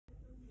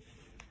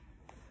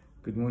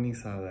Good morning,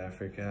 South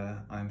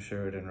Africa. I'm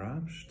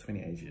Shearidan-Jon,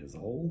 28 years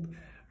old,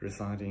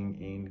 residing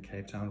in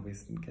Cape Town,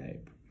 Western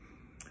Cape.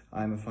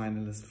 I'm a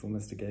finalist for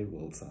Mr. Gay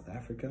World South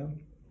Africa,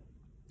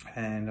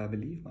 and I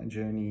believe my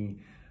journey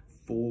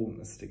for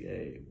Mr.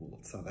 Gay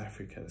World South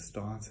Africa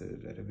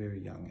started at a very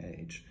young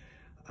age.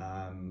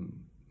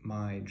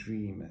 My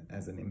dream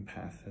as an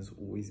empath has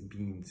always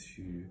been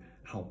to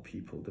help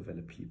people,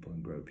 develop people,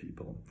 and grow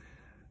people.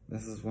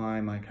 This is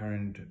why my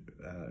current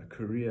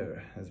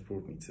career has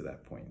brought me to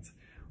that point,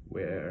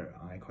 where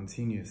I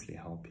continuously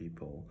help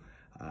people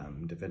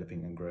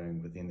developing and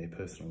growing within their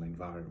personal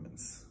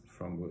environments,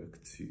 from work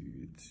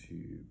to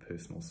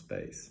personal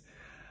space.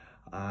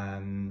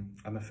 I'm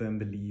a firm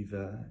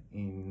believer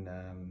in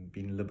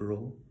being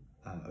liberal,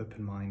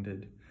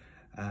 open-minded,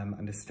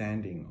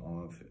 understanding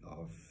of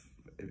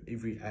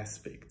every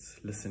aspect,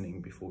 listening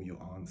before you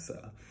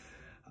answer.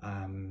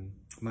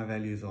 My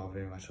values are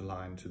very much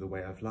aligned to the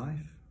way of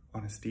life: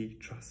 honesty,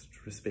 trust,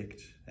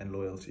 respect, and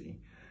loyalty.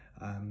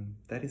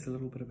 That is a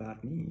little bit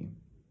about me.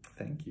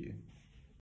 Thank you.